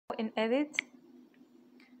In edit,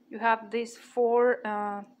 you have these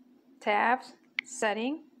 4 tabs: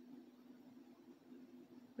 setting,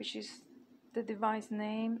 which is the device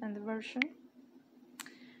name and the version;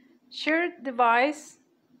 shared device,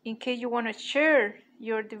 in case you want to share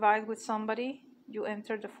your device with somebody, you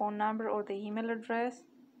enter the phone number or the email address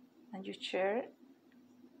and you share it;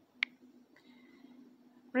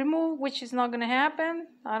 remove, which is not going to happen.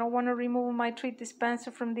 I don't want to remove my treat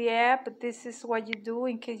dispenser from the app, but this is what you do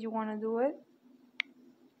in case you want to do it.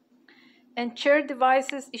 And share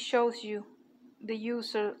devices, it shows you the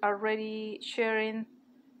user already sharing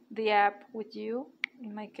the app with you.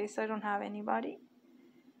 In my case, I don't have anybody.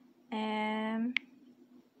 And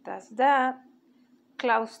that's that.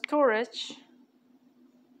 Cloud storage,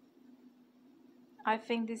 I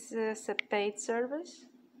think this is a paid service.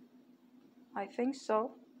 I think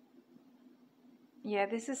so. Yeah,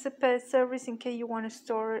 this is a paid service in case you want to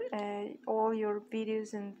store all your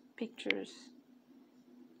videos and pictures.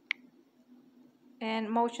 And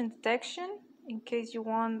motion detection, in case you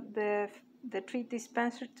want the treat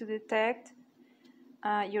dispenser to detect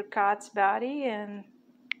your cat's body and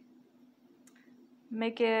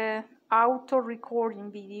make a auto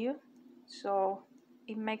recording video, so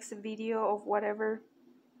it makes a video of whatever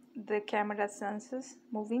the camera senses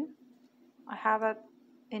moving. I have it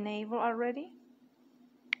enabled already.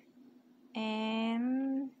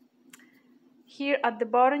 And here at the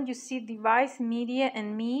bottom you see device, media,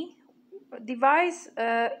 and me. Device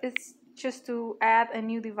is just to add a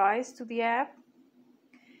new device to the app.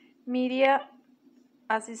 Media,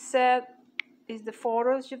 as it said, is the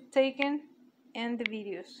photos you've taken and the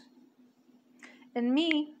videos. And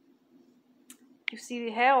me, you see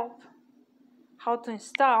the help, how to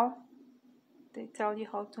install. They tell you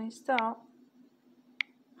how to install,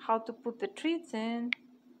 how to put the treats in,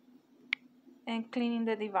 and cleaning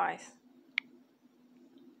the device.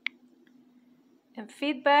 And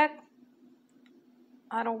feedback,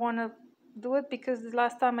 I don't want to do it because the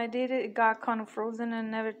last time I did it, it got kind of frozen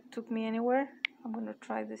and never took me anywhere. I'm going to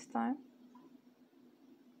try this time.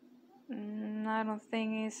 I don't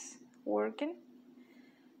think it's working.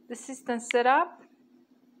 The system setup,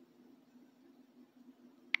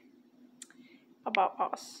 about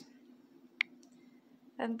us.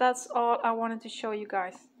 And that's all I wanted to show you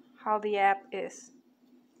guys, how the app is.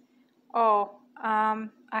 Oh, I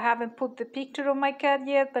haven't put the picture of my cat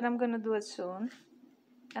yet, but I'm gonna do it soon.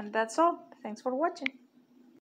 And that's all. Thanks for watching.